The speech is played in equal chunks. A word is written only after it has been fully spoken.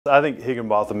I think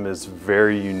Higginbotham is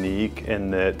very unique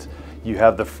in that you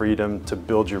have the freedom to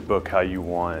build your book how you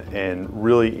want, and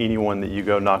really anyone that you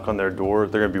go knock on their door,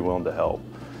 they're going to be willing to help.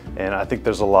 And I think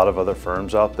there's a lot of other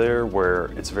firms out there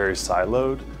where it's very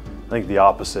siloed. I think the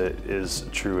opposite is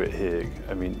true at Hig.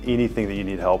 I mean, anything that you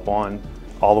need help on,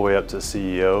 all the way up to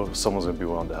CEO, someone's going to be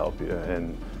willing to help you.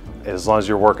 And as long as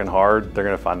you're working hard, they're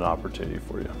going to find an opportunity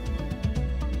for you.